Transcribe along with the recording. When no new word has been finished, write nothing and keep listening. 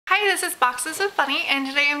Hi, this is Boxes of Bunny, and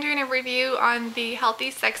today I'm doing a review on the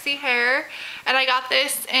Healthy Sexy Hair, and I got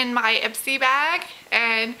this in my Ipsy bag,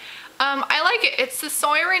 and I like it. It's the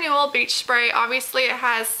Soy Renewal Beach Spray. Obviously it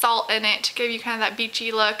has salt in it to give you kind of that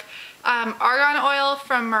beachy look. Argan oil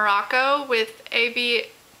from Morocco with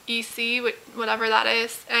AVEC, whatever that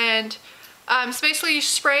is, and so basically you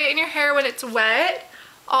spray it in your hair when it's wet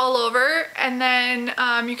all over, and then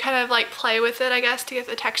you kind of like play with it, I guess, to get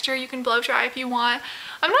the texture. You can blow dry if you want.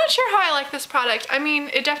 I'm not sure how I like this product. I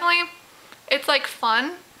mean, it's like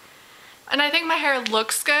fun, and I think my hair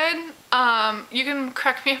looks good. You can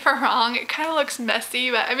correct me if I'm wrong. It kind of looks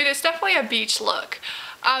messy, but I mean, it's definitely a beach look.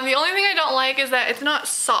 The only thing I don't like is that it's not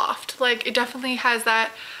soft. Like, it definitely has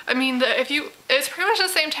that, I mean, it's pretty much the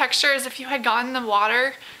same texture as if you had gone in the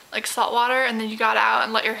water, like salt water, and then you got out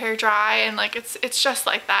and let your hair dry, and like it's just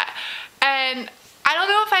like that. And I don't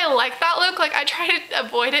know if I like that look. Like, I try to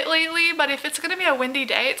avoid it lately, but if it's gonna be a windy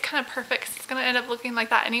day, it's kind of perfect 'cause it's gonna end up looking like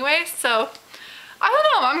that anyway. So I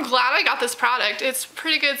don't know, I'm glad I got this product. It's a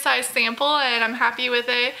pretty good size sample and I'm happy with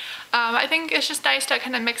it. I think it's just nice to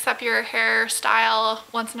kind of mix up your hairstyle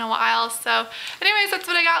once in a while. So anyways, that's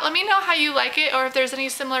what I got. Let me know how you like it or if there's any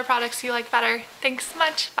similar products you like better. Thanks so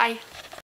much. Bye.